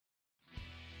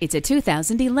It's a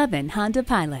 2011 Honda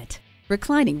Pilot.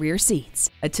 Reclining rear seats,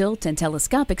 a tilt and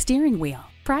telescopic steering wheel,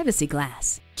 privacy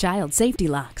glass, child safety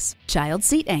locks, child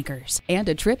seat anchors, and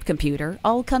a trip computer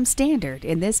all come standard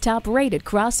in this top-rated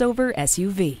crossover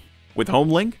SUV. With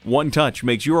HomeLink, one touch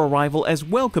makes your arrival as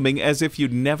welcoming as if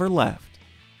you'd never left.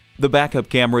 The backup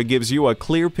camera gives you a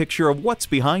clear picture of what's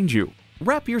behind you.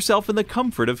 Wrap yourself in the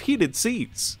comfort of heated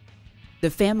seats. The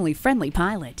family-friendly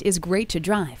Pilot is great to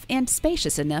drive and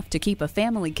spacious enough to keep a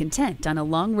family content on a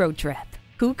long road trip.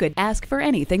 Who could ask for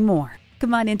anything more?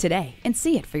 Come on in today and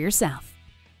see it for yourself.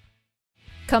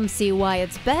 Come see why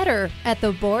it's better at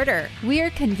the border. We are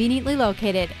conveniently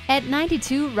located at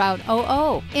 92 Route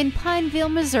 00 in Pineville,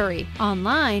 Missouri.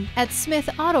 Online at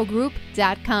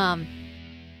smithautogroup.com.